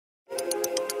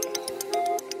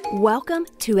Welcome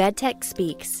to EdTech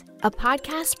Speaks, a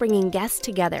podcast bringing guests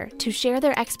together to share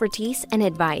their expertise and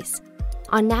advice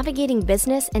on navigating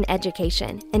business and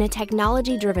education in a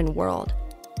technology-driven world.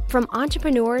 From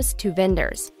entrepreneurs to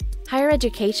vendors, higher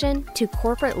education to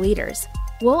corporate leaders,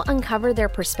 we'll uncover their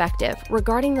perspective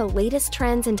regarding the latest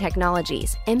trends and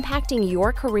technologies impacting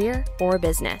your career or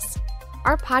business.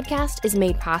 Our podcast is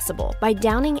made possible by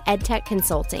Downing EdTech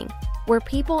Consulting, where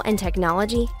people and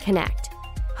technology connect.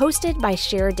 Hosted by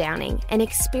Cher Downing, an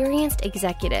experienced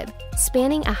executive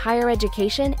spanning a higher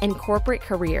education and corporate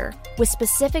career with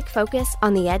specific focus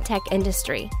on the EdTech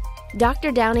industry.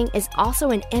 Dr. Downing is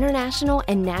also an international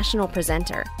and national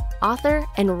presenter, author,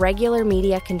 and regular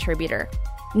media contributor.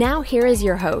 Now here is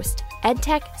your host,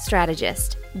 EdTech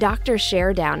strategist, Dr.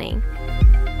 Cher Downing.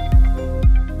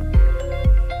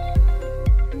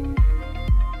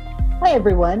 Hi,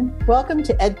 everyone. Welcome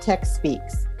to EdTech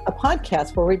Speaks, a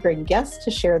podcast where we bring guests to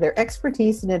share their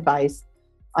expertise and advice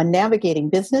on navigating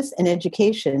business and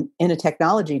education in a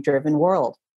technology-driven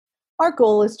world. Our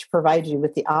goal is to provide you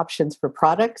with the options for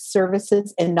products,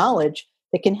 services, and knowledge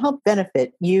that can help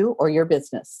benefit you or your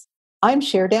business. I'm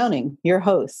Cher Downing, your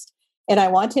host, and I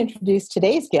want to introduce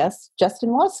today's guest, Justin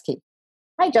Wolski.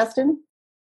 Hi, Justin.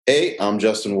 Hey, I'm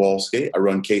Justin Wolski. I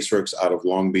run CASEWORX out of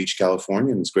Long Beach,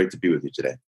 California, and it's great to be with you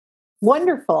today.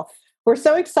 Wonderful. We're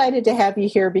so excited to have you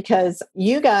here because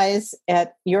you guys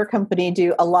at your company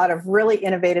do a lot of really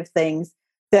innovative things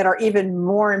that are even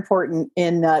more important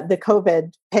in the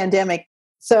COVID pandemic.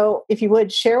 So if you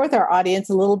would share with our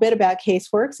audience a little bit about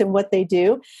CASEWORX and what they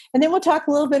do, and then we'll talk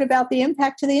a little bit about the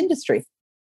impact to the industry.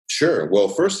 Sure. Well,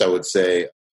 first I would say,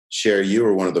 Cher, you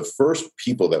were one of the first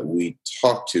people that we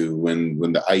talked to when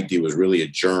the idea was really a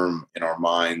germ in our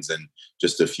minds and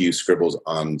just a few scribbles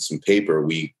on some paper.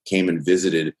 We came and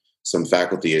visited some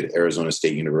faculty at Arizona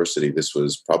State University. This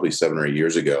was probably 7 or 8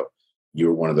 years ago. You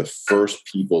were one of the first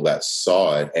people that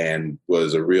saw it and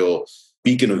was a real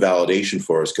beacon of validation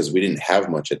for us because we didn't have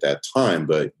much at that time,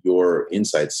 but your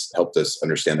insights helped us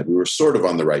understand that we were sort of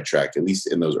on the right track, at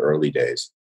least in those early days.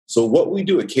 So what we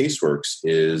do at CASEWORX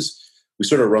is we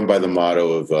sort of run by the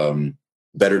motto of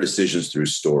better decisions through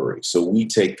story. So we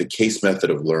take the CASE method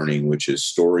of learning, which is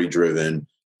story-driven,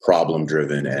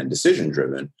 problem-driven, and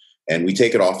decision-driven, and we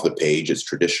take it off the page. It's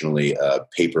traditionally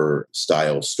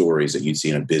paper-style stories that you'd see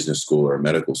in a business school or a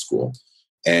medical school.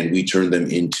 And we turn them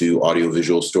into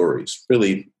audiovisual stories,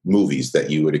 really movies that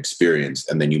you would experience,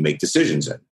 and then you make decisions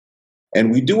in.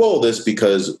 And we do all this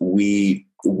because we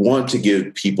want to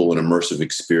give people an immersive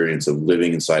experience of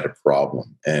living inside a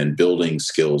problem and building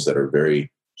skills that are very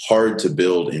hard to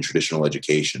build in traditional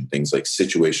education. Things like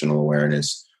situational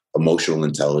awareness, emotional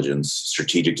intelligence,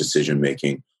 strategic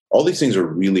decision-making. All these things are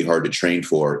really hard to train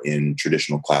for in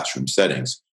traditional classroom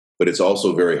settings, but it's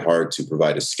also very hard to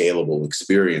provide a scalable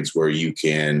experience where you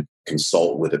can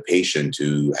consult with a patient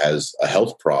who has a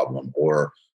health problem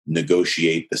or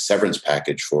negotiate the severance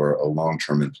package for a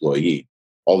long-term employee.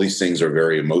 All these things are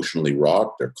very emotionally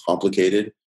wrought. They're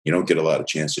complicated. You don't get a lot of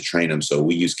chance to train them. So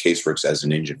we use CASEWORX as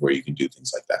an engine where you can do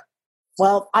things like that.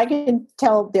 Well, I can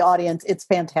tell the audience it's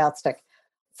fantastic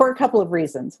for a couple of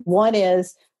reasons. One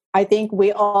is I think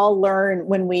we all learn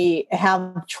when we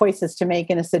have choices to make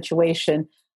in a situation,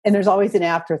 and there's always an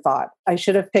afterthought. I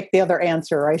should have picked the other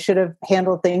answer. I should have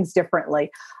handled things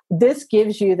differently. This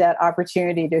gives you that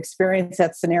opportunity to experience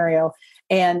that scenario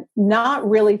and not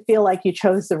really feel like you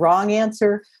chose the wrong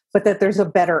answer, but that there's a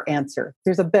better answer.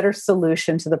 There's a better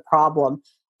solution to the problem.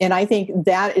 And I think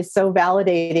that is so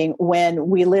validating when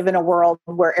we live in a world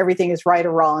where everything is right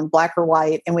or wrong, black or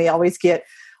white, and we always get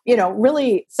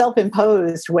really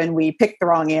self-imposed when we pick the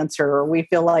wrong answer or we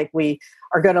feel like we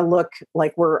are going to look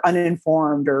like we're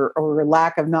uninformed or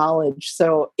lack of knowledge.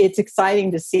 So it's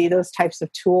exciting to see those types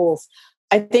of tools.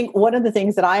 I think one of the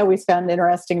things that I always found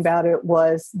interesting about it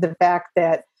was the fact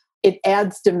that it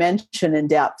adds dimension and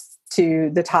depth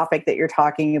to the topic that you're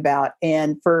talking about.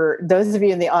 And for those of you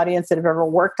in the audience that have ever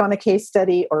worked on a case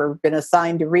study or been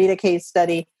assigned to read a case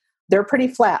study, they're pretty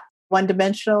flat,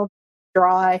 one-dimensional,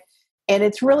 dry. And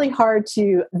it's really hard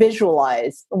to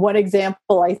visualize. One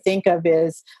example I think of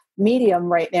is Medium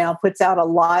right now puts out a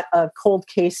lot of cold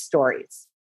case stories.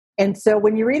 And so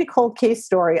when you read a cold case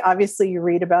story, obviously you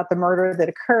read about the murder that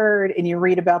occurred and you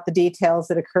read about the details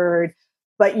that occurred,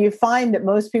 but you find that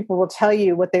most people will tell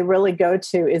you what they really go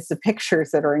to is the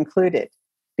pictures that are included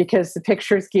because the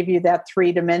pictures give you that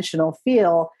three-dimensional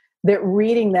feel that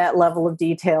reading that level of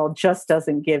detail just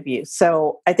doesn't give you.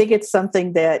 So I think it's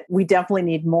something that we definitely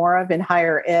need more of in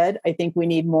higher ed. I think we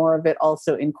need more of it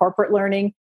also in corporate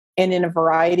learning and in a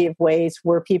variety of ways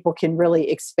where people can really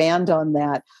expand on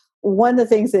that. One of the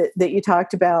things that you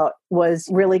talked about was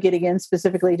really getting in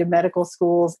specifically to medical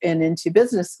schools and into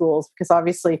business schools, because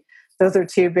obviously those are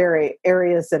two very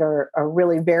areas that are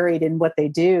really varied in what they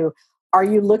do. Are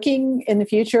you looking in the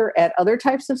future at other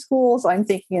types of schools? I'm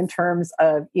thinking in terms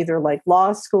of either like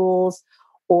law schools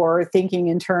or thinking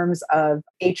in terms of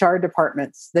HR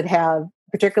departments that have,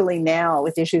 particularly now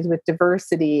with issues with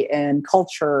diversity and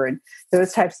culture and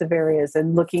those types of areas,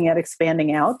 and looking at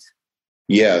expanding out?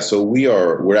 Yeah, so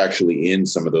we're actually in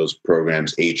some of those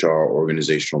programs, HR,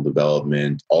 organizational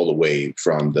development, all the way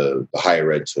from the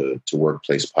higher ed to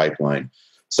workplace pipeline.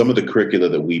 Some of the curricula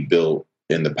that we built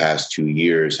in the past 2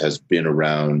 years has been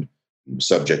around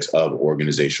subjects of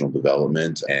organizational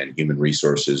development and human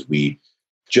resources. We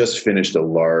just finished a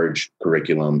large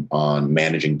curriculum on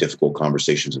managing difficult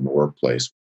conversations in the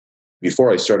workplace.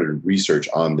 Before I started research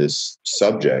on this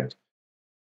subject,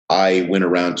 I went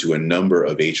around to a number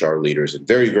of HR leaders at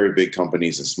very, very big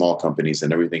companies and small companies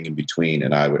and everything in between.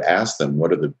 And I would ask them,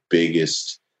 what are the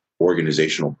biggest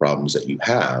organizational problems that you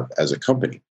have as a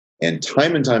company? And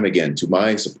time again, to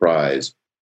my surprise,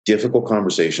 difficult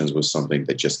conversations was something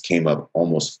that just came up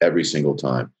almost every single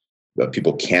time. But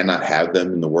people cannot have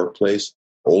them in the workplace.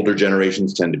 Older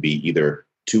generations tend to be either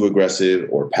too aggressive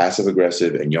or passive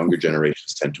aggressive, and younger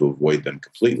generations tend to avoid them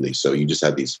completely. So you just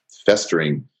have these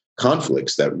festering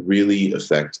conflicts that really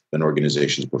affect an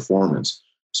organization's performance.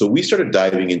 So we started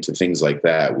diving into things like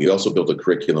that. We also built a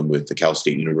curriculum with the Cal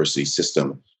State University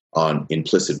system on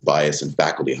implicit bias in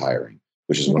faculty hiring,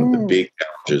 which is one of the big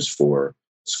challenges for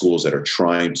schools that are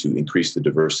trying to increase the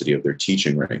diversity of their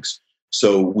teaching ranks.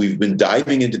 So we've been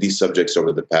diving into these subjects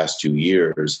over the past 2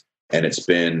 years, and it's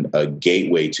been a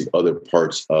gateway to other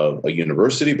parts of a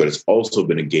university, but it's also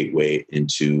been a gateway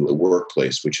into a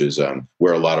workplace, which is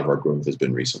where a lot of our growth has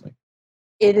been recently.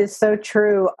 It is so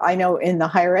true. I know in the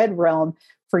higher ed realm,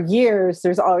 for years,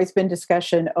 there's always been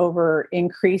discussion over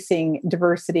increasing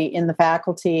diversity in the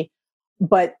faculty.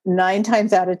 But 9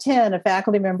 times out of 10, a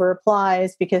faculty member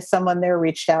applies because someone there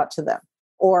reached out to them.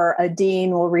 Or a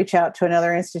dean will reach out to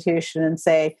another institution and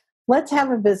say, let's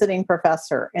have a visiting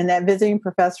professor. And that visiting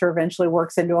professor eventually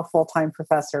works into a full-time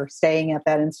professor staying at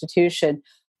that institution.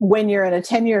 When you're in a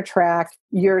tenure track,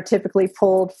 you're typically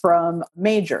pulled from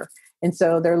major. And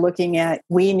so they're looking at,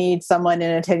 we need someone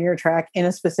in a tenure track in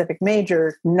a specific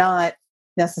major, not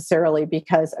necessarily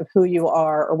because of who you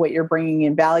are or what you're bringing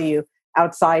in value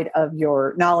outside of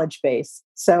your knowledge base.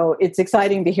 So it's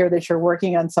exciting to hear that you're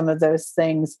working on some of those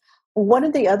things. One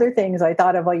of the other things I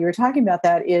thought of while you were talking about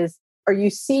that is, are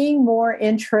you seeing more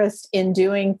interest in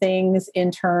doing things in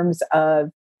terms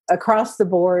of across the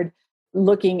board,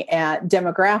 looking at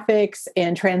demographics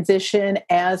and transition?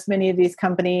 As many of these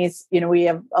companies, we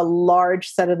have a large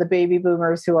set of the baby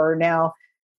boomers who are now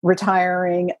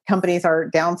retiring. Companies are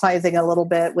downsizing a little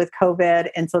bit with COVID,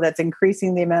 and so that's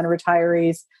increasing the amount of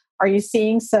retirees. Are you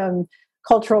seeing some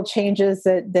cultural changes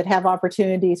that have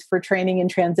opportunities for training and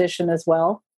transition as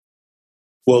well?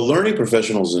 Well, learning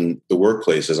professionals in the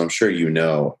workplace, as I'm sure you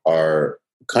know, are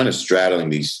kind of straddling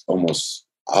these almost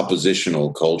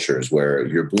oppositional cultures where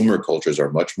your boomer cultures are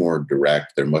much more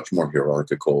direct, they're much more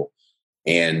hierarchical,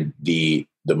 and the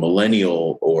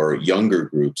millennial or younger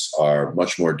groups are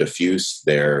much more diffuse.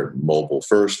 They're mobile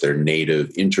first, they're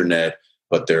native internet,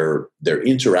 but their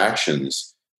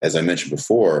interactions, as I mentioned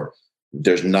before,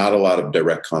 there's not a lot of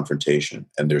direct confrontation,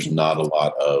 and there's not a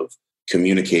lot of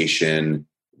communication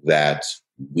that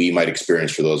we might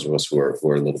experience for those of us who are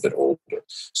a little bit older.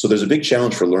 So there's a big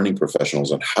challenge for learning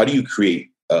professionals on how do you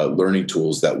create learning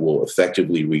tools that will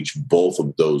effectively reach both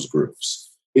of those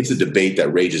groups. It's a debate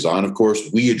that rages on, of course.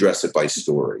 We address it by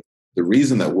story. The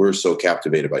reason that we're so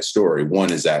captivated by story,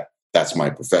 one is that that's my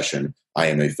profession. I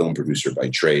am a film producer by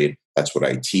trade. That's what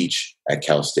I teach at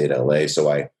Cal State LA. So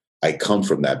I come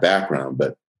from that background.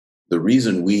 But the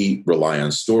reason we rely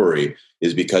on story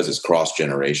is because it's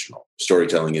cross-generational.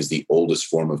 Storytelling is the oldest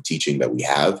form of teaching that we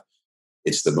have.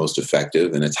 It's the most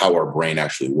effective, and it's how our brain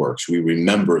actually works. We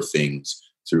remember things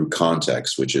through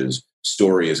context, which is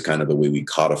story is kind of the way we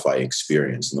codify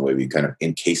experience and the way we kind of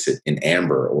encase it in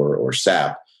amber or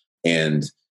sap. And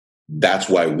that's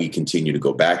why we continue to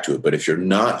go back to it. But if you're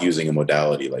not using a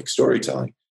modality like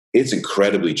storytelling, it's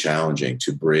incredibly challenging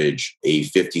to bridge a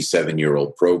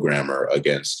 57-year-old programmer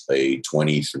against a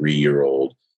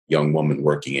 23-year-old young woman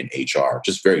working in HR.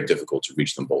 Just very difficult to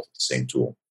reach them both with the same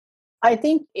tool. I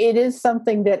think it is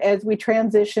something that as we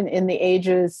transition in the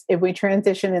ages, if we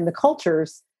transition in the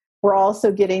cultures, we're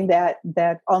also getting that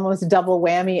almost double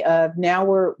whammy of now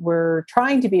we're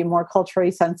trying to be more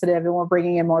culturally sensitive and we're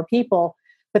bringing in more people,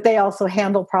 but they also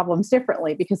handle problems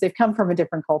differently because they've come from a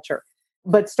different culture.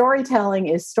 But storytelling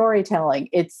is storytelling.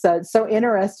 It's so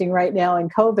interesting right now in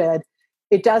COVID.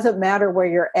 It doesn't matter where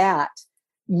you're at.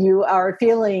 You are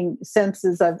feeling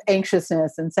senses of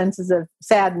anxiousness and senses of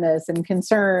sadness and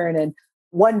concern and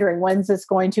wondering when's this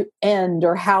going to end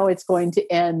or how it's going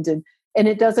to end. And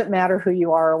it doesn't matter who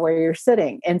you are or where you're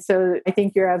sitting. And so I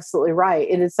think you're absolutely right.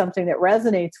 It is something that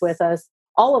resonates with us.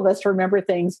 All of us remember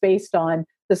things based on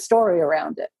the story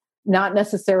around it, not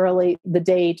necessarily the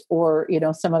date or,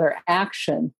 some other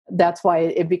action. That's why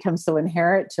it becomes so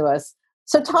inherent to us.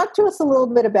 So talk to us a little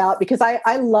bit about, because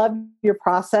I love your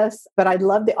process, but I'd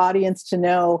love the audience to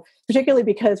know, particularly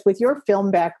because with your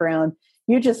film background,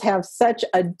 you just have such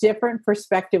a different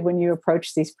perspective when you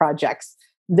approach these projects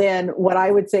than what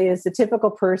I would say is the typical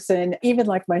person, even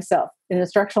like myself, an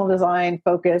instructional design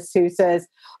focus who says,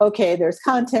 okay, there's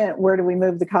content. Where do we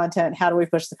move the content? How do we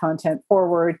push the content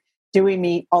forward? Do we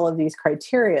meet all of these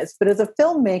criteria? But as a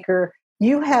filmmaker,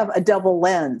 you have a double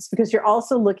lens because you're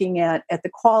also looking at the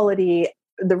quality,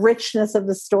 the richness of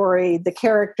the story, the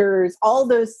characters, all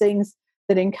those things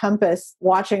that encompass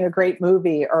watching a great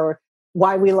movie or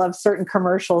why we love certain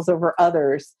commercials over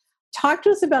others. Talk to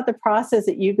us about the process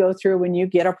that you go through when you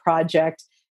get a project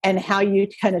and how you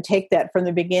kind of take that from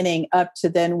the beginning up to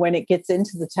then when it gets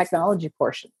into the technology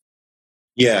portion.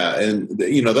 Yeah. And,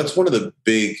 that's one of the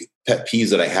big pet peeves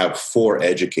that I have for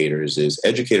educators is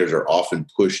educators are often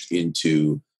pushed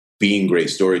into being great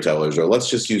storytellers, or let's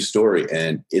just use story.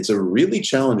 And it's a really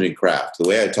challenging craft. The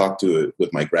way I talk to it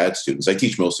with my grad students, I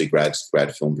teach mostly grad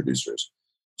film producers.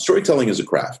 Storytelling is a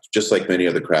craft, just like many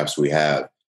other crafts we have.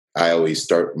 I always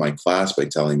start my class by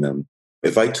telling them,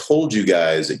 if I told you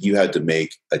guys that you had to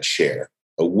make a chair,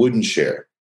 a wooden chair,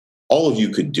 all of you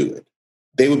could do it.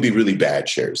 They would be really bad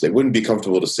chairs. They wouldn't be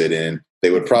comfortable to sit in.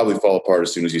 They would probably fall apart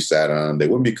as soon as you sat on them. They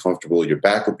wouldn't be comfortable. Your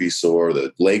back would be sore.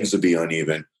 The legs would be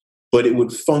uneven, but it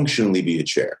would functionally be a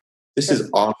chair. This is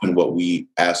often what we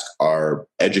ask our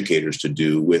educators to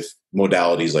do with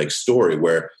modalities like story,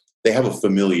 where they have a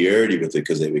familiarity with it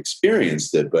because they've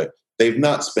experienced it, but they've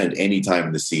not spent any time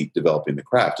in the seat developing the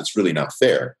craft. It's really not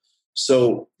fair.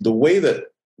 So the way that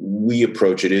we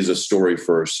approach it is a story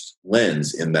first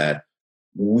lens in that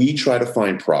we try to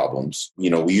find problems.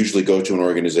 We usually go to an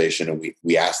organization and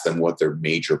we ask them what their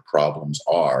major problems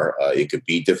are. It could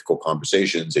be difficult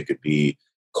conversations. It could be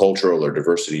cultural or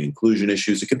diversity and inclusion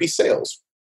issues. It could be sales.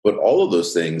 But all of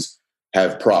those things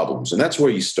have problems. And that's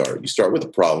where you start. You start with the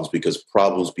problems because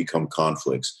problems become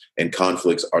conflicts, and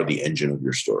conflicts are the engine of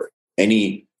your story.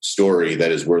 Any story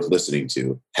that is worth listening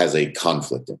to has a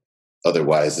conflict in it.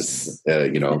 Otherwise, it's,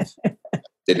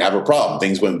 didn't have a problem.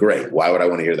 Things went great. Why would I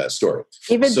want to hear that story?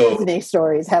 Even Disney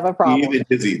stories have a problem. Even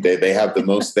Disney, they have the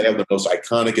most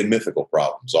iconic and mythical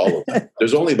problems, all of them.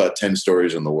 There's only about 10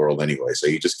 stories in the world anyway, so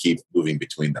you just keep moving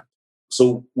between them.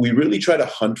 So we really try to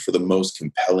hunt for the most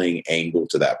compelling angle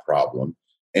to that problem.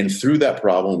 And through that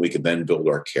problem, we can then build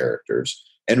our characters.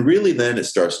 And really then it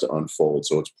starts to unfold.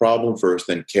 So it's problem first,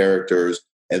 then characters,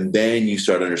 and then you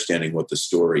start understanding what the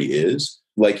story is.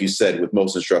 Like you said, with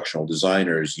most instructional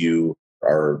designers, you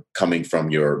are coming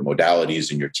from your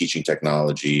modalities and your teaching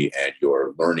technology and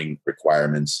your learning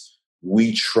requirements.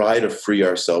 We try to free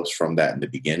ourselves from that in the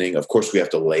beginning. Of course, we have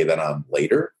to lay that on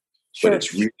later, but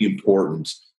it's really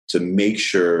important to make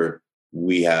sure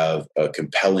we have a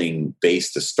compelling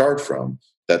base to start from,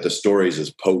 that the story is as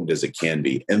potent as it can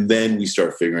be. And then we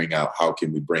start figuring out how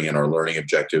can we bring in our learning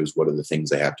objectives? What are the things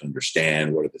they have to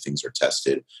understand? What are the things that are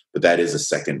tested? But that is a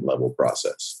second level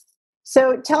process.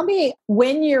 So tell me,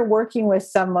 when you're working with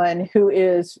someone who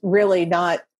is really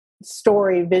not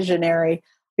story visionary,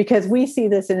 because we see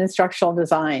this in instructional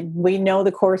design. We know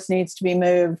the course needs to be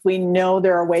moved. We know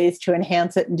there are ways to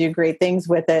enhance it and do great things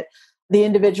with it. The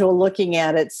individual looking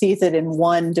at it sees it in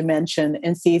one dimension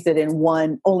and sees it in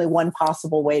only one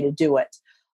possible way to do it.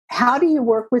 How do you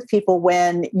work with people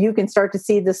when you can start to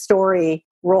see the story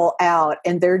roll out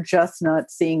and they're just not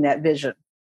seeing that vision?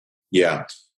 Yeah.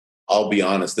 I'll be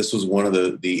honest, this was one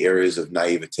of the areas of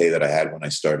naivete that I had when I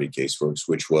started CASEWORX,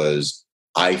 which was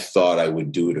I thought I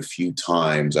would do it a few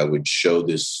times. I would show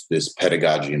this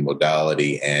pedagogy and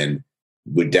modality and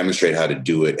would demonstrate how to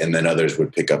do it, and then others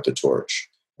would pick up the torch.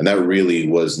 And that really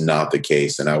was not the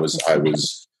case. And I was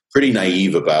pretty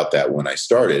naive about that when I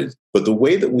started. But the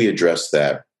way that we address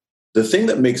that, the thing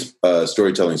that makes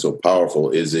storytelling so powerful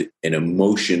is an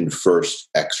emotion-first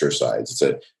exercise.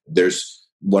 There's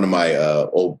one of my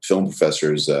old film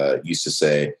professors used to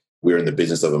say, we're in the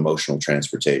business of emotional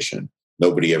transportation.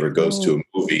 Nobody ever goes to a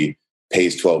movie,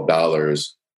 pays $12,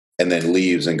 and then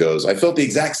leaves and goes, I felt the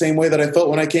exact same way that I felt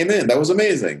when I came in. That was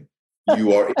amazing.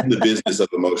 You are in the business of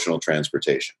emotional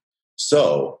transportation.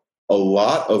 So a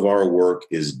lot of our work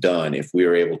is done if we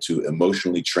are able to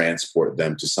emotionally transport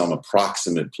them to some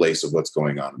approximate place of what's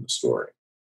going on in the story.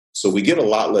 So we get a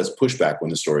lot less pushback when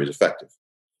the story is effective.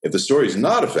 If the story is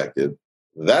not effective,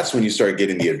 that's when you start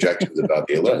getting the objectives about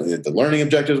the learning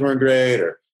objectives weren't great,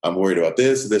 or I'm worried about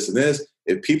this, this, and this.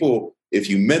 If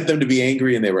you meant them to be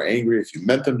angry and they were angry, if you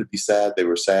meant them to be sad, they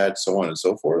were sad, so on and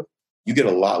so forth, you get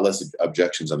a lot less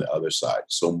objections on the other side.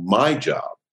 So my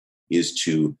job is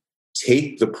to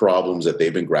take the problems that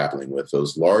they've been grappling with,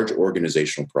 those large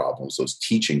organizational problems, those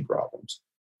teaching problems,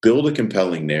 build a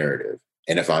compelling narrative.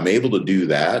 And if I'm able to do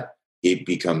that, it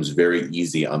becomes very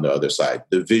easy on the other side.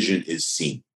 The vision is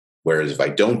seen. Whereas if I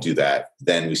don't do that,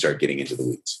 then we start getting into the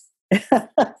weeds.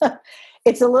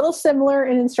 It's a little similar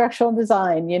in instructional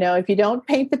design. You know, if you don't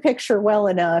paint the picture well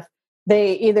enough,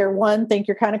 they either, one, think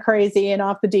you're kind of crazy and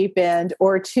off the deep end,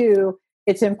 or two,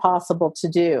 it's impossible to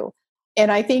do.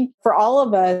 And I think for all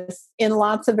of us, in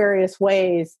lots of various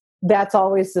ways, that's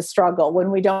always the struggle. When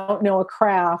we don't know a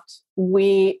craft,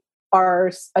 we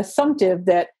are assumptive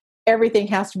that everything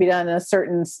has to be done in a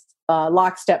certain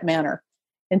lockstep manner.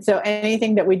 And so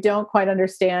anything that we don't quite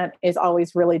understand is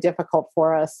always really difficult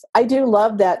for us. I do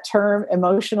love that term,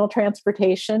 emotional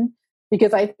transportation,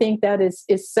 because I think that is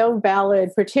so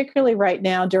valid, particularly right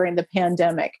now during the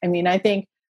pandemic. I mean, I think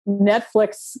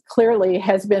Netflix clearly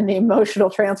has been the emotional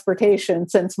transportation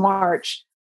since March.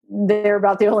 They're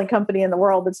about the only company in the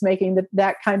world that's making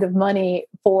that kind of money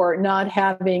for not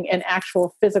having an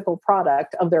actual physical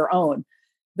product of their own.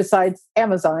 Besides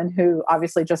Amazon, who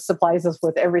obviously just supplies us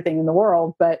with everything in the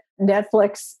world, but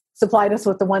Netflix supplied us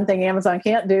with the one thing Amazon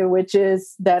can't do, which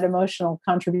is that emotional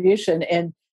contribution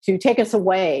and to take us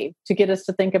away, to get us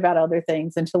to think about other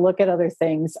things and to look at other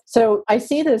things. So I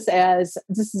see this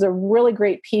is a really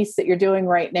great piece that you're doing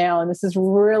right now. And this is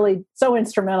really so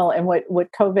instrumental in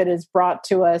what COVID has brought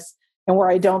to us, and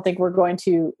where I don't think we're going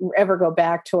to ever go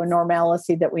back to a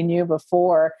normalcy that we knew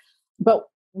before. But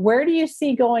where do you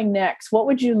see going next? What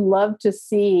would you love to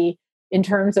see in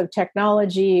terms of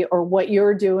technology, or what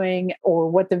you're doing, or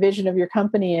what the vision of your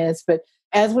company is? But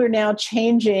as we're now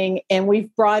changing and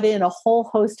we've brought in a whole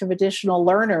host of additional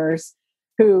learners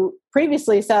who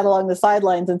previously sat along the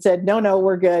sidelines and said, no,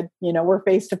 we're good. You know, we're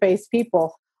face-to-face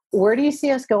people. Where do you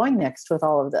see us going next with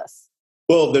all of this?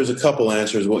 Well, there's a couple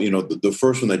answers. Well, the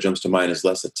first one that jumps to mind is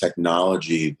less a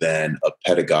technology than a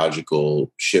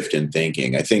pedagogical shift in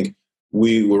thinking. I think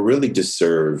we were really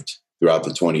disserved throughout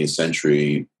the 20th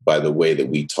century by the way that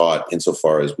we taught,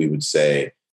 insofar as we would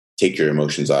say, take your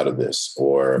emotions out of this,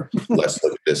 or let's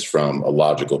look at this from a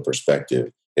logical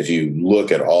perspective. If you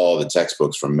look at all the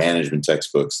textbooks, from management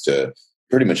textbooks to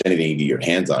pretty much anything you get your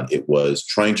hands on, it was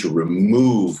trying to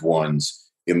remove one's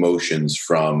emotions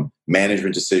from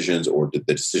management decisions or the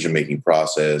decision-making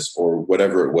process, or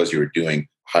whatever it was you were doing,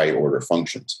 high-order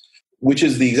functions, which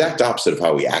is the exact opposite of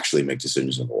how we actually make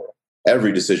decisions in the world.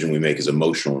 Every decision we make is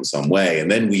emotional in some way,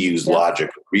 and then we use logic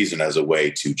or reason as a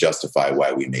way to justify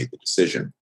why we made the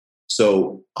decision.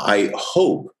 So I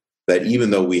hope that even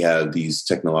though we have these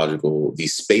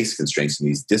space constraints and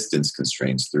these distance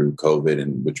constraints through COVID,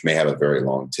 and which may have a very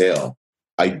long tail,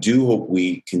 I do hope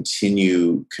we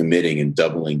continue committing and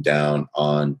doubling down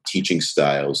on teaching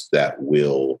styles that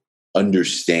will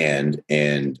understand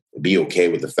and be okay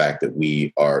with the fact that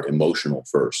we are emotional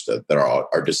first, that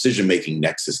our decision-making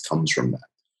nexus comes from that.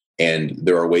 And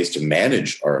there are ways to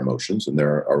manage our emotions, and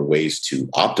there are ways to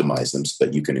optimize them so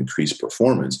that you can increase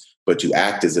performance. But to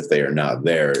act as if they are not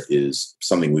there is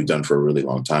something we've done for a really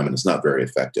long time, and it's not very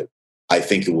effective. I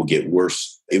think it will get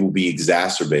worse. It will be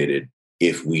exacerbated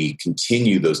if we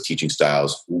continue those teaching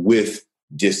styles with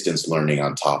distance learning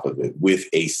on top of it, with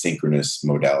asynchronous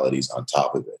modalities on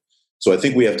top of it. So I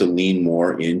think we have to lean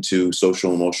more into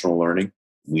social emotional learning.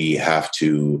 We have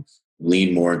to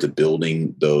lean more into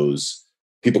building those,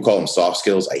 people call them soft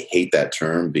skills. I hate that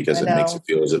term because it makes it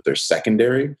feel as if they're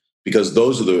secondary, because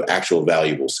those are the actual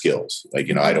valuable skills. Like,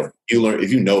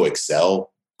 if you know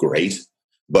Excel, great.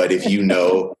 But if you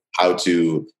know how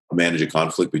to manage a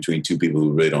conflict between two people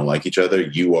who really don't like each other,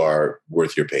 you are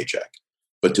worth your paycheck.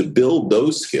 But to build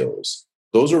those skills,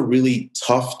 those are really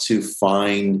tough to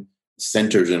find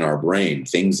centers in our brain.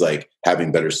 Things like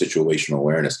having better situational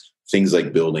awareness, things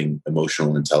like building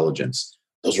emotional intelligence.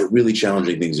 Those are really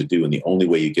challenging things to do. And the only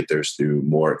way you get there is through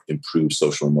more improved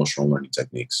social emotional learning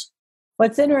techniques.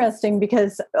 What's interesting,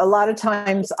 because a lot of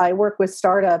times I work with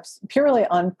startups purely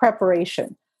on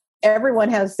preparation. Everyone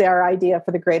has their idea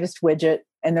for the greatest widget,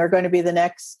 and they're going to be the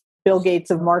next Bill Gates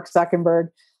of Mark Zuckerberg.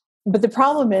 But the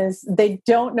problem is they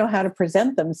don't know how to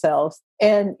present themselves.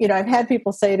 And, I've had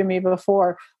people say to me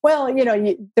before, well,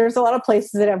 there's a lot of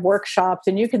places that have workshops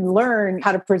and you can learn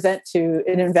how to present to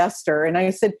an investor. And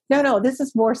I said, no, this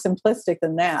is more simplistic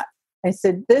than that. I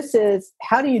said, this is,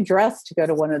 how do you dress to go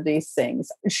to one of these things?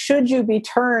 Should you be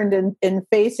turned and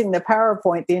facing the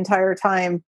PowerPoint the entire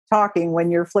time talking when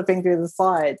you're flipping through the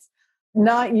slides?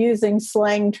 Not using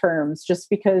slang terms just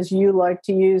because you like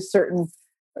to use certain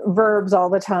verbs all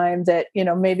the time that,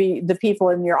 maybe the people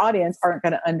in your audience aren't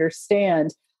going to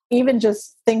understand. Even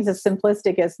just things as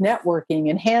simplistic as networking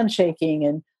and handshaking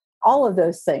and all of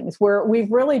those things, where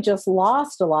we've really just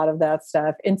lost a lot of that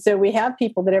stuff. And so we have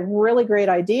people that have really great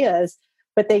ideas,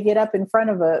 but they get up in front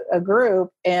of a group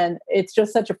and it's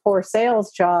just such a poor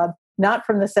sales job, not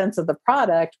from the sense of the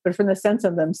product, but from the sense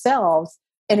of themselves.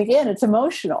 And again, it's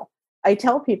emotional. I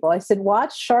tell people, I said,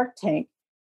 watch Shark Tank.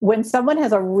 When someone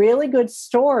has a really good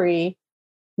story,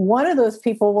 one of those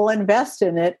people will invest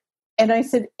in it. And I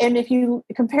said, and if you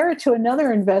compare it to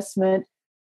another investment,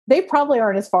 they probably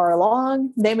aren't as far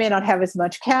along. They may not have as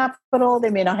much capital. They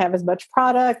may not have as much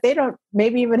product. They don't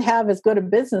maybe even have as good a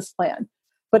business plan.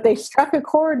 But they struck a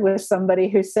chord with somebody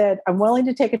who said, I'm willing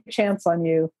to take a chance on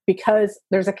you because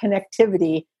there's a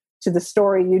connectivity to the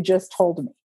story you just told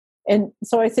me. And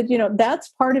so I said, that's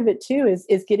part of it too,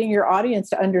 is getting your audience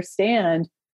to understand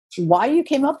why you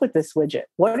came up with this widget.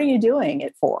 What are you doing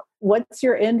it for? What's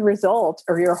your end result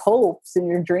or your hopes and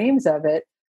your dreams of it?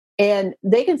 And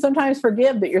they can sometimes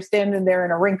forgive that you're standing there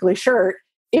in a wrinkly shirt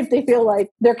if they feel like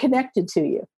they're connected to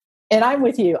you. And I'm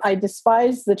with you. I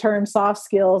despise the term soft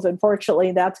skills.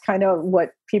 Unfortunately, that's kind of what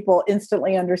people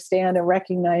instantly understand and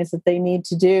recognize that they need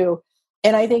to do.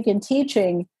 And I think in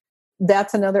teaching,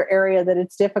 that's another area that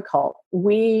it's difficult.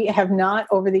 We have not,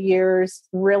 over the years,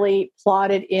 really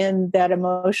plotted in that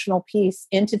emotional piece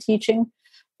into teaching.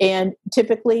 And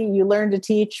typically, you learn to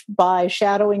teach by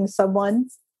shadowing someone.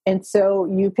 And so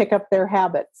you pick up their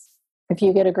habits. If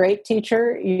you get a great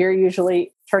teacher, you're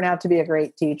usually turn out to be a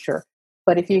great teacher.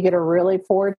 But if you get a really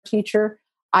poor teacher,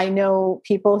 I know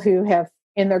people who have,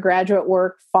 in their graduate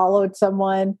work, followed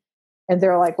someone. And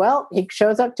they're like, well, he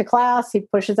shows up to class, he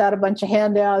pushes out a bunch of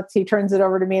handouts, he turns it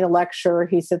over to me to lecture,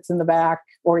 he sits in the back,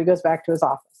 or he goes back to his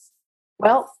office.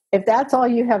 Well, if that's all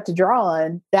you have to draw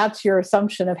on, that's your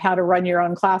assumption of how to run your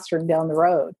own classroom down the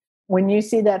road. When you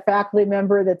see that faculty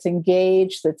member that's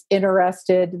engaged, that's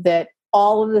interested, that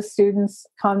all of the students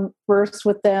converse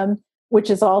with them, which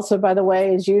is also, by the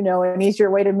way, as you know, an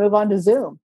easier way to move on to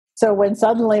Zoom. So when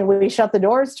suddenly we shut the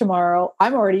doors tomorrow,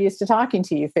 I'm already used to talking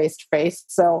to you face to face.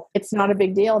 So it's not a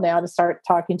big deal now to start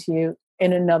talking to you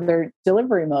in another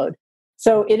delivery mode.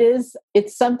 So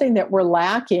it's something that we're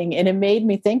lacking. And it made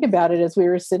me think about it as we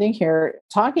were sitting here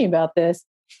talking about this.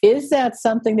 Is that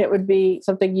something that would be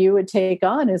something you would take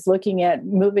on, is looking at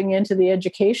moving into the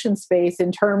education space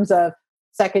in terms of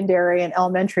secondary and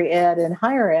elementary ed and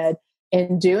higher ed,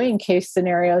 and doing case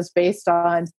scenarios based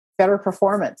on better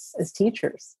performance as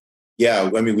teachers?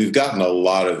 Yeah, I mean, we've gotten a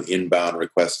lot of inbound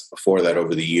requests before that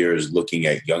over the years, looking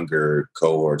at younger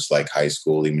cohorts like high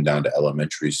school, even down to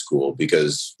elementary school,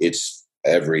 because it's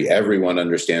everyone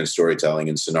understands storytelling,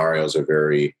 and scenarios are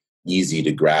very easy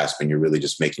to grasp, and you're really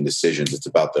just making decisions. It's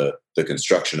about the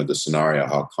construction of the scenario,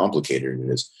 how complicated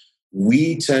it is.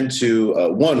 We tend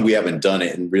to, we haven't done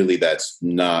it, and really that's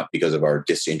not because of our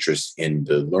disinterest in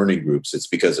the learning groups. It's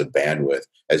because of bandwidth.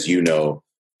 As you know,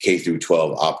 K through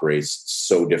 12 operates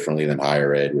so differently than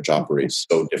higher ed, which operates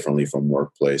so differently from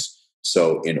workplace.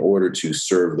 So in order to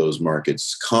serve those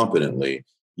markets competently,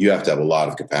 you have to have a lot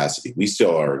of capacity. We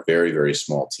still are a very, very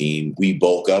small team. We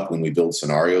bulk up when we build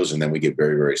scenarios, and then we get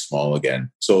very, very small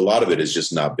again. So a lot of it has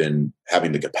just not been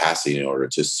having the capacity in order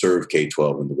to serve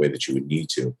K-12 in the way that you would need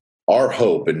to. Our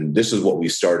hope, and this is what we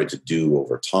started to do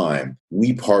over time,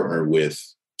 we partner with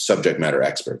subject matter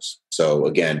experts. So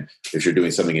again, if you're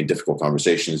doing something in difficult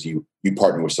conversations, you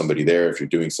partner with somebody there. If you're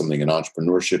doing something in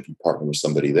entrepreneurship, you partner with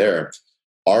somebody there.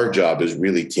 Our job is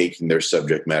really taking their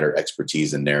subject matter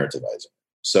expertise and narrativizing.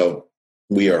 So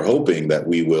we are hoping that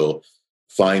we will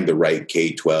find the right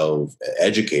K-12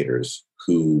 educators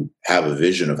who have a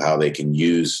vision of how they can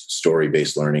use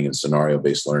story-based learning and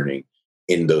scenario-based learning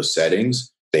in those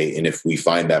settings. And if we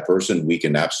find that person, we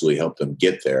can absolutely help them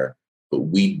get there. But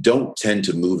we don't tend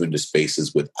to move into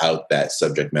spaces without that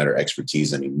subject matter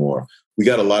expertise anymore. We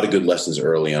got a lot of good lessons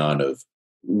early on of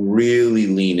really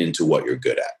lean into what you're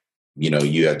good at.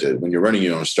 You have to, when you're running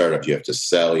your own startup, you have to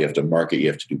sell, you have to market, you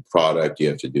have to do product, you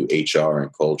have to do HR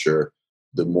and culture.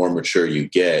 The more mature you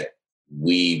get,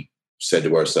 we said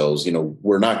to ourselves,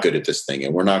 we're not good at this thing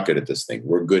and we're not good at this thing.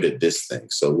 We're good at this thing.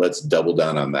 So let's double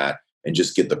down on that and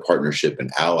just get the partnership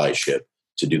and allyship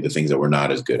to do the things that we're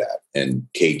not as good at. And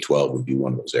K-12 would be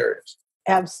one of those areas.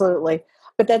 Absolutely.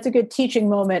 But that's a good teaching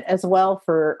moment as well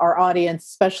for our audience,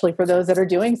 especially for those that are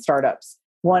doing startups.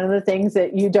 One of the things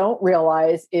that you don't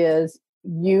realize is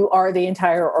you are the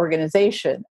entire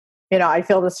organization. I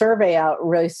filled a survey out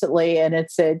recently, and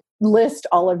it said list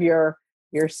all of your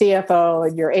CFO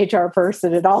and your HR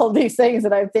person and all of these things.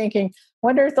 And I'm thinking,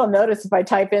 wonder if they'll notice if I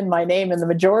type in my name in the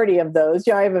majority of those.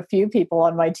 I have a few people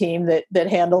on my team that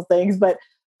handle things, but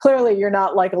clearly you're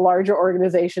not like a larger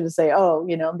organization to say, oh,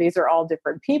 these are all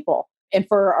different people. And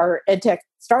for our EdTech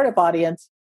startup audience,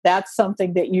 that's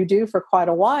something that you do for quite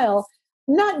a while,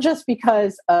 not just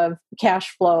because of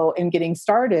cash flow and getting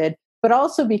started, but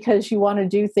also because you want to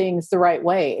do things the right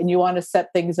way and you want to set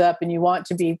things up and you want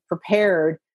to be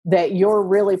prepared that you're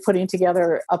really putting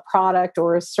together a product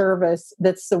or a service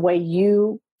that's the way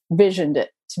you visioned it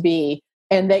to be.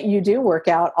 And that you do work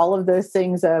out all of those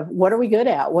things of what are we good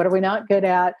at? What are we not good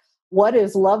at? What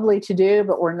is lovely to do,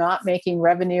 but we're not making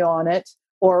revenue on it?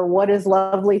 Or what is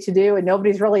lovely to do and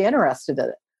nobody's really interested in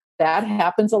it? That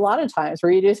happens a lot of times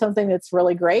where you do something that's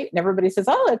really great and everybody says,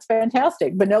 oh, that's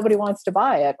fantastic, but nobody wants to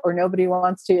buy it or nobody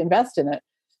wants to invest in it.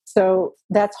 So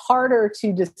that's harder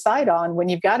to decide on when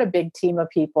you've got a big team of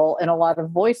people and a lot of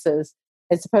voices,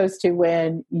 as opposed to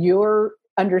when you're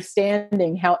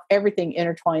understanding how everything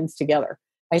intertwines together.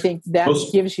 I think that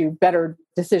gives you better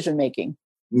decision making.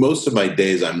 Most of my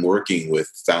days I'm working with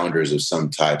founders of some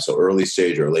type, so early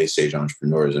stage or late stage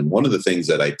entrepreneurs. And one of the things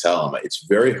that I tell them, it's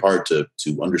very hard to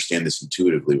understand this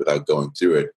intuitively without going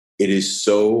through it. It is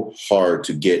so hard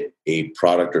to get a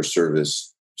product or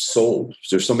service sold.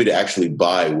 There's somebody to actually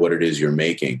buy what it is you're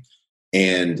making.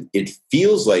 And it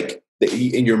feels like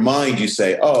in your mind, you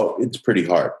say, oh, it's pretty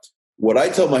hard. What I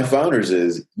tell my founders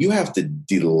is you have to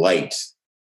delight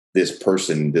this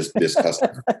person, this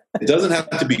customer. It doesn't have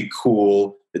to be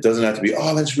cool. It doesn't have to be,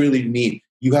 oh, that's really neat.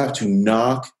 You have to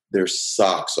knock their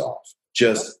socks off.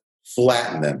 Just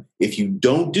flatten them. If you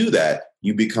don't do that,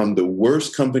 you become the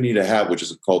worst company to have, which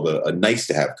is called a nice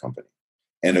to have company.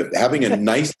 And having a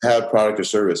nice to have product or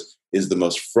service is the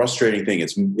most frustrating thing.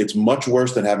 It's much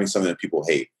worse than having something that people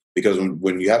hate. Because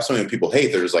when you have something that people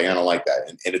hate, they're just like, I don't like that.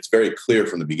 And it's very clear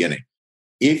from the beginning.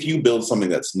 If you build something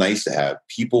that's nice to have,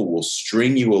 people will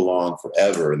string you along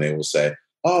forever and they will say,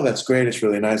 oh, that's great. It's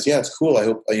really nice. Yeah, it's cool. I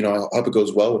hope it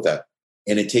goes well with that.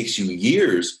 And it takes you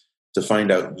years to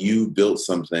find out you built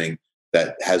something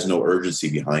that has no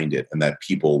urgency behind it and that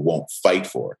people won't fight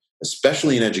for,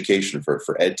 especially in education for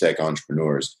EdTech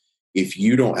entrepreneurs. If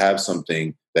you don't have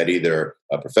something that either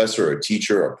a professor, or a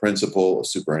teacher, a principal, a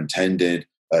superintendent,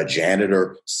 a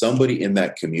janitor, somebody in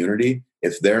that community,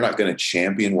 if they're not going to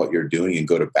champion what you're doing and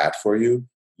go to bat for you,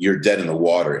 you're dead in the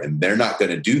water. And they're not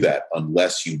going to do that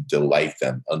unless you delight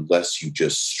them, unless you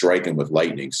just strike them with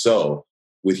lightning. So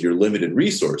with your limited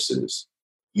resources,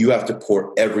 you have to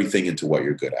pour everything into what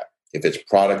you're good at. If it's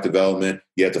product development,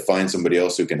 you have to find somebody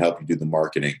else who can help you do the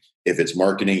marketing. If it's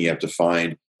marketing, you have to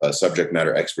find subject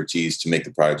matter expertise to make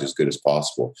the product as good as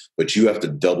possible. But you have to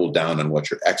double down on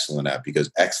what you're excellent at, because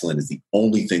excellent is the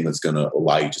only thing that's going to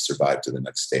allow you to survive to the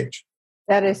next stage.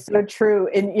 That is so true.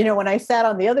 And, when I sat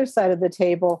on the other side of the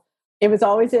table, it was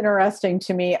always interesting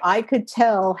to me. I could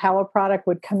tell how a product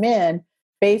would come in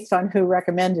based on who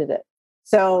recommended it.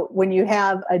 So when you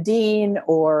have a dean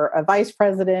or a vice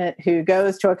president who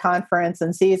goes to a conference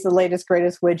and sees the latest,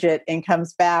 greatest widget and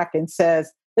comes back and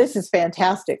says, this is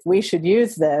fantastic, we should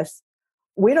use this.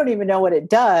 We don't even know what it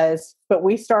does, but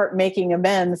we start making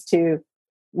amends to,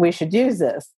 we should use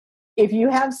this. If you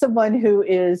have someone who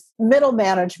is middle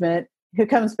management who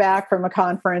comes back from a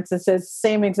conference and says the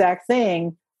same exact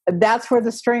thing, that's where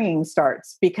the stringing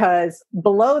starts, because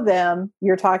below them,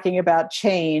 you're talking about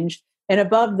change, and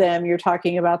above them, you're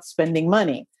talking about spending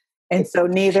money. And so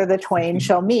neither the twain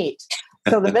shall meet.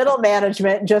 So the middle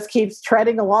management just keeps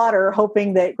treading the water,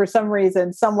 hoping that for some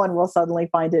reason, someone will suddenly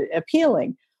find it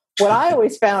appealing. What I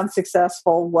always found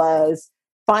successful was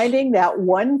finding that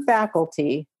one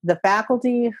faculty, the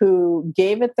faculty who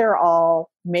gave it their all,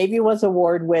 maybe was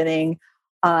award-winning,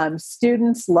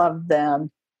 students loved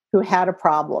them, who had a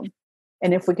problem.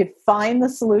 And if we could find the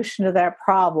solution to that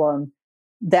problem,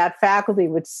 that faculty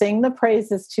would sing the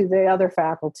praises to the other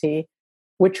faculty,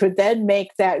 which would then make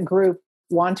that group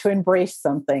want to embrace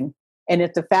something. And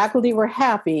if the faculty were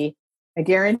happy, I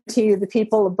guarantee you the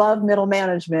people above middle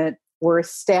management were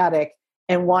ecstatic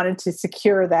and wanted to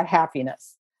secure that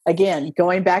happiness. Again,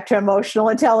 going back to emotional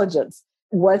intelligence,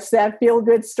 what's that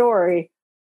feel-good story?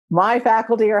 My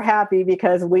faculty are happy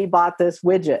because we bought this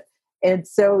widget. And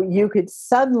so you could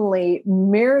suddenly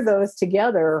mirror those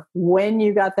together when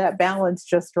you got that balance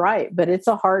just right. But it's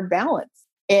a hard balance.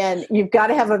 And you've got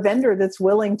to have a vendor that's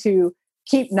willing to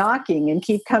keep knocking and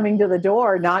keep coming to the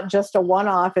door, not just a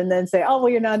one-off and then say, oh, well,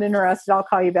 you're not interested. I'll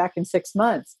call you back in 6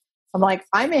 months. I'm like,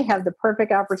 I may have the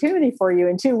perfect opportunity for you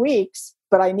in 2 weeks,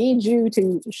 but I need you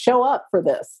to show up for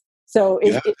this. So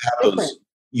it's different.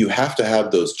 You have to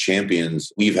have those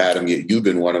champions. We've had them. You've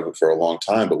been one of them for a long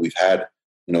time, but we've had,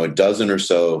 a dozen or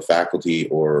so faculty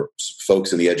or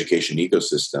folks in the education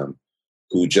ecosystem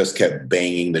who just kept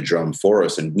banging the drum for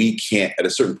us. And we can't, at a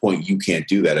certain point, you can't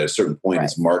do that. At a certain point, right.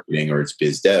 It's marketing or it's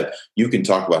biz dev. You can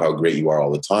talk about how great you are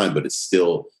all the time, but it's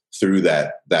still through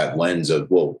that lens of,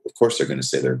 well, of course they're going to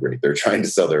say they're great. They're trying to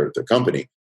sell their company.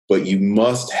 But you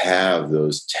must have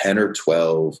those 10 or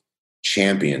 12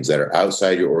 champions that are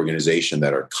outside your organization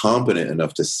that are competent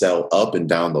enough to sell up and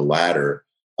down the ladder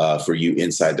for you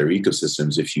inside their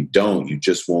ecosystems. If you don't, you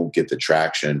just won't get the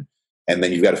traction. And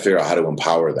then you've got to figure out how to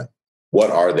empower them.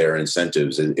 What are their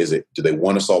incentives? Do they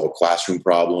want to solve a classroom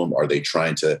problem? Are they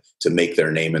trying to make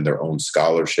their name in their own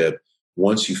scholarship?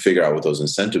 Once you figure out what those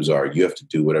incentives are, you have to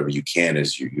do whatever you can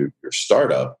as your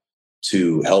startup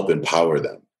to help empower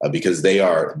them because they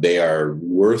are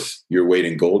worth your weight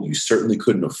in gold. You certainly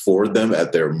couldn't afford them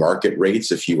at their market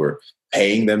rates if you were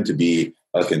paying them to be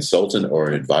a consultant or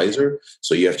an advisor.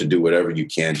 So you have to do whatever you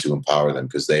can to empower them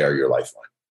because they are your lifeline.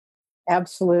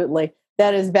 Absolutely.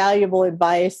 That is valuable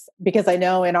advice because I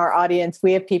know in our audience,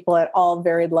 we have people at all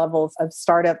varied levels of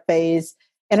startup phase.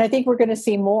 And I think we're going to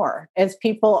see more as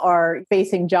people are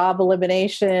facing job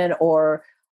elimination or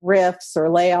rifts or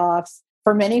layoffs.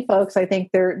 For many folks, I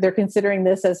think they're considering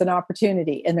this as an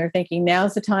opportunity and they're thinking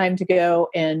now's the time to go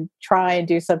and try and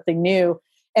do something new.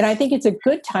 And I think it's a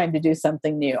good time to do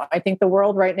something new. I think the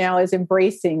world right now is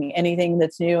embracing anything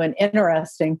that's new and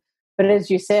interesting. But as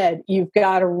you said, you've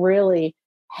got to really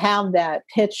have that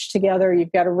pitch together.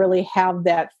 You've got to really have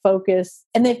that focus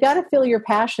and they've got to feel your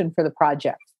passion for the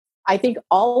project. I think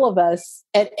all of us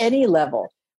at any level,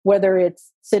 whether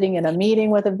it's sitting in a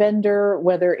meeting with a vendor,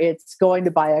 whether it's going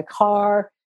to buy a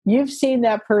car, you've seen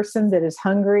that person that is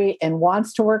hungry and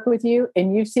wants to work with you.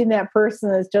 And you've seen that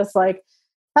person that's just like,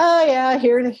 oh yeah,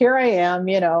 here I am,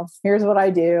 here's what I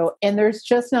do. And there's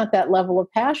just not that level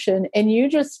of passion. And you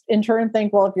just in turn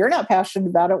think, well, if you're not passionate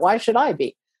about it, why should I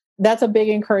be? That's a big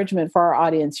encouragement for our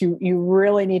audience. You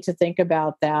really need to think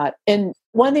about that. And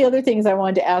one of the other things I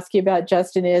wanted to ask you about,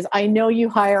 Justin, is I know you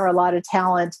hire a lot of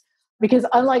talent because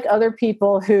unlike other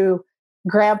people who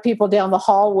grab people down the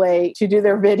hallway to do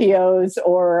their videos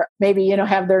or maybe,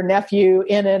 have their nephew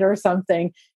in it or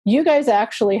something, you guys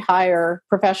actually hire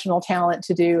professional talent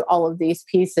to do all of these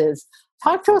pieces.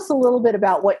 Talk to us a little bit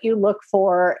about what you look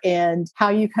for and how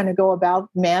you kind of go about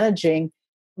managing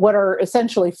what are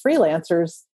essentially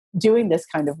freelancers doing this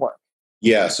kind of work.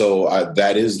 Yeah, so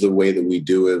that is the way that we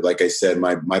do it. Like I said,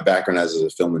 my background as a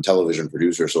film and television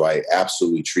producer, so I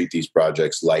absolutely treat these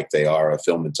projects like they are a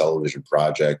film and television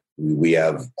project. We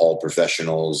have all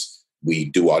professionals. We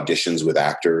do auditions with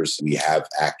actors. We have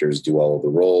actors do all of the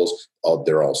roles.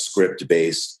 They're all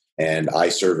script-based, and I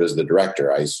serve as the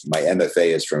director. My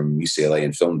MFA is from UCLA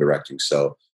in film directing,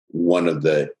 so one of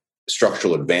the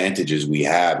structural advantages we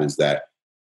have is that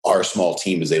our small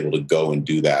team is able to go and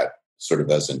do that sort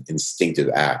of as an instinctive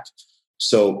act.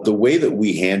 So the way that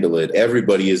we handle it,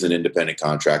 everybody is an independent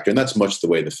contractor, and that's much the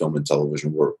way the film and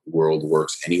television world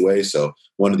works anyway. So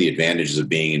one of the advantages of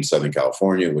being in Southern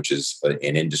California, which is an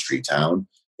industry town,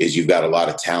 is you've got a lot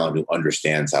of talent who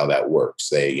understands how that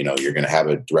works. You're going to have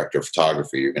a director of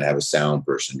photography, you're going to have a sound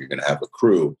person, you're going to have a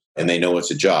crew, and they know it's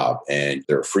a job, and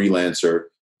they're a freelancer.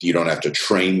 You don't have to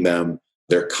train them.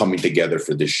 They're coming together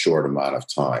for this short amount of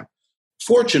time.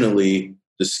 Fortunately,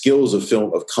 the skills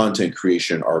of content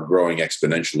creation are growing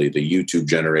exponentially. The YouTube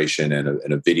generation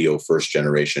and a video first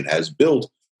generation has built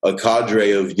a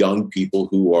cadre of young people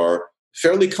who are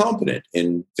fairly competent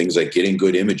in things like getting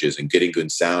good images and getting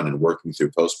good sound and working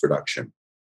through post-production.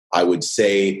 I would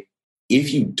say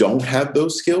if you don't have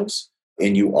those skills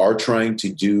and you are trying to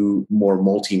do more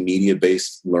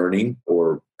multimedia-based learning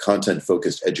or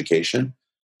content-focused education,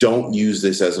 don't use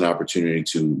this as an opportunity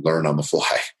to learn on the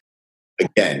fly.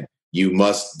 Again, you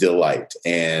must delight.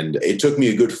 And it took me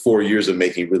a good 4 years of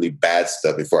making really bad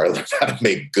stuff before I learned how to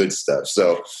make good stuff.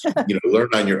 So, learn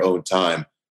on your own time.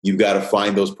 You've got to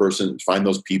find those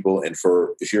people. And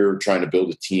if you're trying to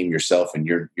build a team yourself and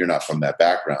you're not from that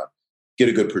background, get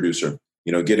a good producer.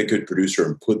 Get a good producer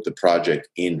and put the project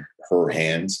in her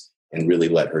hands and really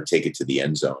let her take it to the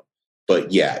end zone.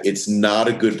 But yeah, it's not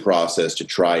a good process to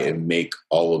try and make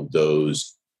all of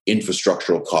those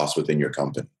infrastructural costs within your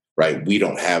company. right? We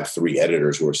don't have 3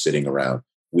 editors who are sitting around.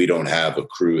 We don't have a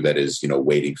crew that is,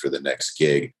 waiting for the next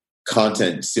gig.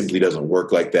 Content simply doesn't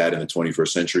work like that in the 21st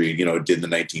century. It did in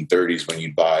the 1930s when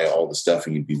you'd buy all the stuff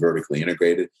and you'd be vertically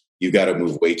integrated. You've got to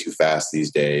move way too fast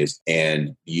these days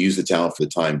and use the talent for the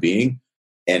time being.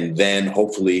 And then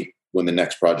hopefully when the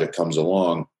next project comes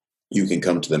along, you can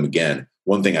come to them again.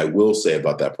 One thing I will say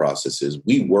about that process is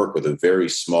we work with a very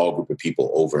small group of people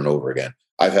over and over again.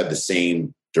 I've had the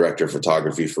same director of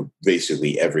photography for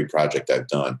basically every project I've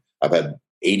done. I've had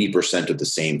 80% of the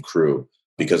same crew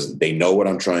because they know what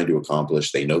I'm trying to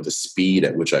accomplish. They know the speed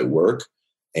at which I work,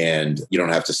 and you don't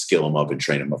have to skill them up and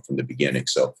train them up from the beginning.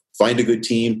 So find a good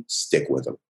team, stick with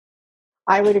them.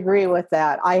 I would agree with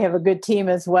that. I have a good team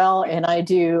as well, and I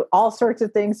do all sorts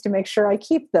of things to make sure I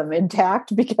keep them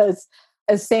intact because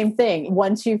the same thing.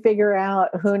 Once you figure out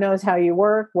who knows how you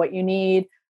work, what you need,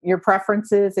 your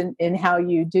preferences and how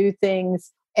you do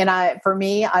things. And for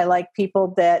me, I like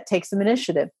people that take some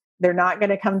initiative. They're not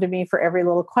going to come to me for every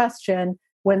little question.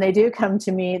 When they do come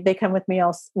to me, they come with me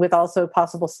with also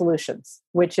possible solutions,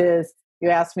 which is you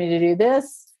asked me to do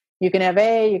this. You can have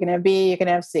A, you can have B, you can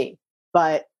have C.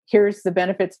 But here's the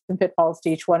benefits and pitfalls to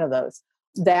each one of those.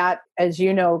 That, as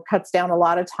you know, cuts down a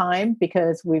lot of time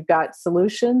because we've got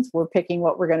solutions. We're picking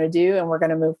what we're going to do and we're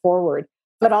going to move forward.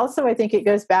 But also, I think it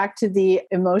goes back to the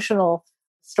emotional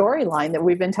storyline that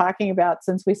we've been talking about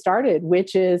since we started,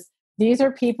 which is these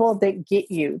are people that get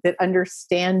you, that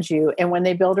understand you. And when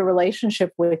they build a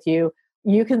relationship with you,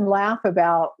 you can laugh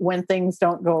about when things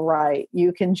don't go right.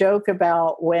 You can joke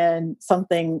about when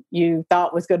something you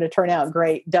thought was going to turn out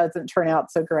great doesn't turn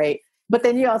out so great. But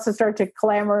then you also start to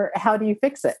clamor, how do you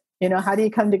fix it? How do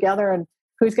you come together and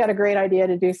who's got a great idea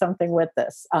to do something with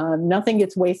this? Nothing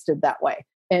gets wasted that way.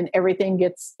 And everything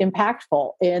gets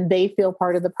impactful and they feel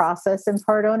part of the process and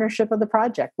part ownership of the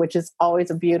project, which is always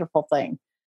a beautiful thing.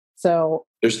 So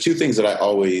there's 2 things that I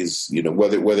always,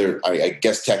 whether I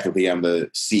guess technically I'm the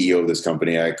CEO of this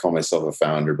company, I call myself a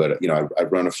founder, but I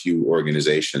run a few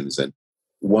organizations. And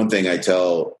one thing I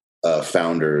tell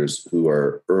founders who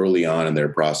are early on in their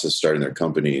process, starting their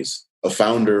companies, a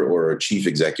founder or a chief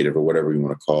executive or whatever you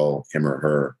want to call him or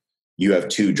her, you have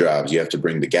 2 jobs. You have to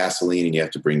bring the gasoline and you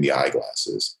have to bring the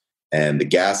eyeglasses. And the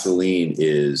gasoline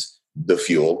is the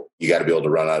fuel. You got to be able to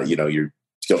run out of,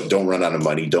 don't run out of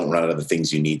money. Don't run out of the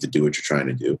things you need to do what you're trying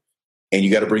to do. And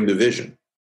you got to bring the vision.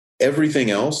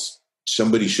 Everything else,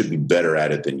 somebody should be better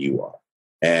at it than you are.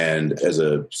 And as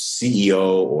a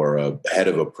CEO or a head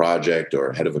of a project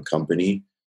or head of a company,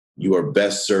 you are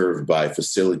best served by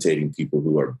facilitating people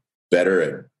who are better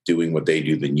at doing what they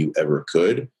do than you ever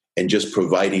could, and just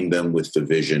providing them with the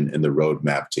vision and the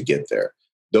roadmap to get there.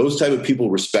 Those type of people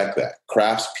respect that.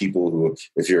 Crafts people who,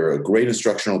 if you're a great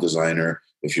instructional designer,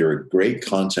 if you're a great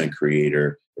content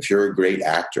creator, if you're a great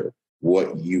actor,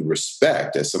 what you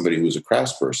respect as somebody who's a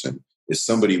craftsperson is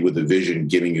somebody with a vision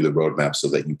giving you the roadmap so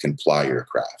that you can ply your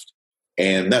craft.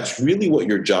 And that's really what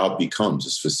your job becomes,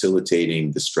 is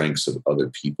facilitating the strengths of other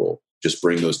people. Just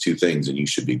bring those 2 things and you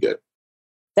should be good.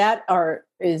 That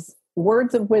is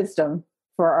words of wisdom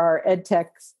for our EdTech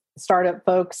startup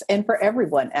folks and for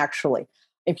everyone, actually.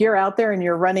 If you're out there and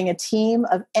you're running a team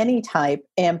of any type,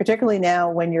 and particularly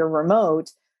now when you're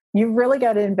remote, you've really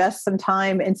got to invest some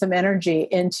time and some energy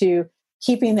into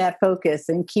keeping that focus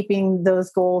and keeping those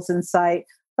goals in sight,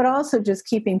 but also just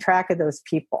keeping track of those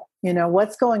people.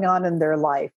 What's going on in their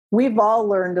life. We've all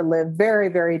learned to live very,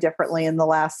 very differently in the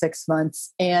last 6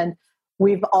 months. And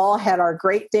we've all had our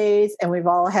great days and we've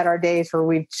all had our days where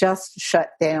we've just shut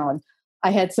down.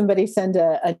 I had somebody send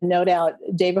a note out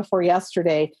day before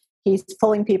yesterday. He's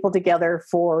pulling people together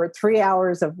for 3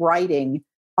 hours of writing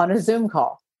on a Zoom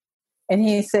call. And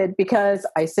he said, because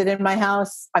I sit in my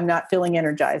house, I'm not feeling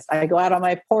energized. I go out on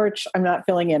my porch, I'm not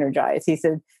feeling energized. He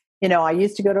said, I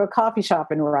used to go to a coffee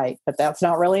shop and write, but that's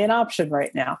not really an option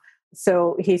right now.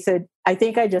 So he said, I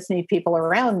think I just need people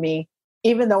around me,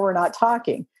 even though we're not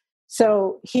talking.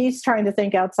 So he's trying to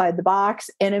think outside the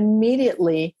box. And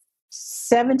immediately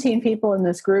 17 people in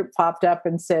this group popped up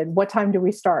and said, what time do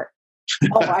we start?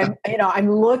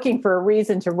 I'm looking for a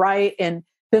reason to write and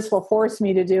this will force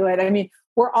me to do it. I mean,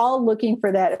 we're all looking for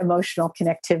that emotional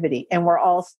connectivity and we're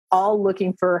all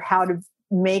looking for how to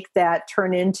make that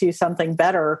turn into something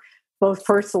better, both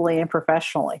personally and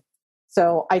professionally.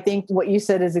 So I think what you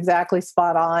said is exactly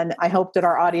spot on. I hope that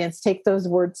our audience take those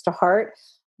words to heart.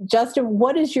 Justin,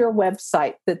 what is your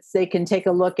website that they can take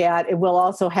a look at? And we'll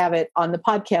also have it on the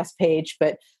podcast page,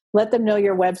 but let them know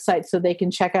your website so they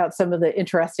can check out some of the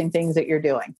interesting things that you're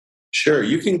doing. Sure.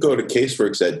 You can go to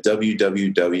CaseWORX at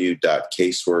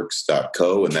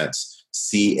www.caseworx.co, and that's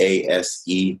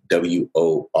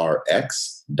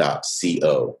CASEWORX,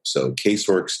 So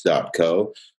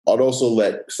caseworks.co. I'd also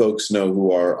let folks know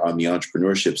who are on the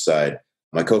entrepreneurship side.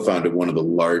 I co-founded one of the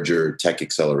larger tech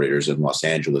accelerators in Los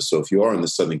Angeles. So if you are in the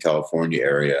Southern California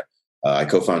area, I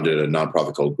co-founded a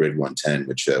nonprofit called Grid 110,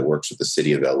 which works with the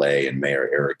city of LA and Mayor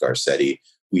Eric Garcetti.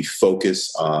 We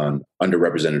focus on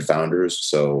underrepresented founders.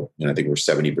 So I think we're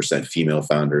 70% female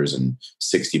founders and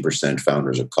 60%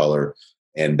 founders of color.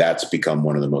 And that's become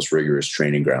one of the most rigorous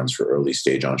training grounds for early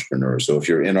stage entrepreneurs. So if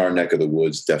you're in our neck of the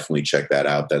woods, definitely check that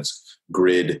out. That's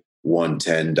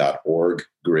grid110.org,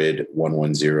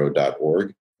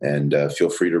 grid110.org. And feel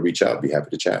free to reach out. Be happy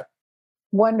to chat.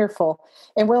 Wonderful.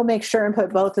 And we'll make sure and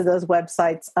put both of those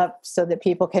websites up so that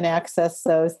people can access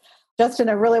those. Justin,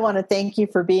 I really want to thank you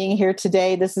for being here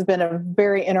today. This has been a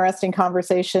very interesting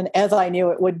conversation, as I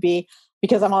knew it would be,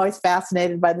 because I'm always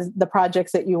fascinated by the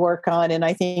projects that you work on. And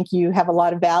I think you have a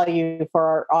lot of value for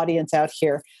our audience out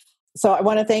here. So I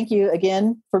want to thank you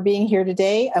again for being here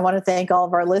today. I want to thank all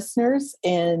of our listeners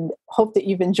and hope that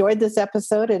you've enjoyed this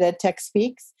episode at EdTech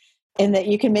Speaks and that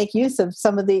you can make use of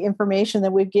some of the information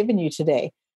that we've given you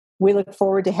today. We look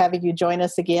forward to having you join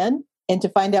us again. And to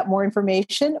find out more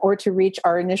information or to reach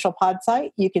our initial pod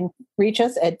site, you can reach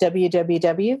us at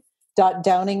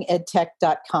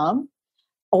www.downingedtech.com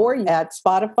or at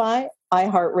Spotify,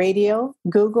 iHeartRadio,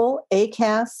 Google,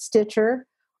 Acast, Stitcher,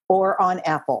 or on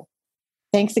Apple.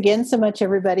 Thanks again so much,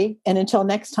 everybody. And until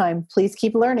next time, please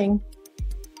keep learning.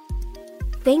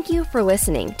 Thank you for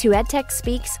listening to EdTech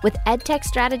Speaks with EdTech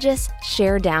strategist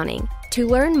Cher Downing. To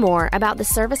learn more about the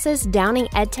services Downing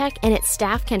EdTech and its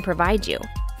staff can provide you,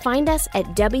 find us at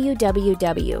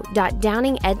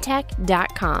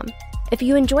www.downingedtech.com. If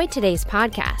you enjoyed today's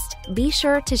podcast, be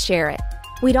sure to share it.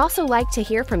 We'd also like to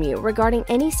hear from you regarding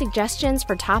any suggestions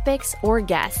for topics or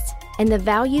guests and the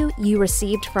value you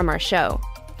received from our show.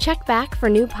 Check back for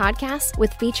new podcasts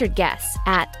with featured guests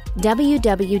at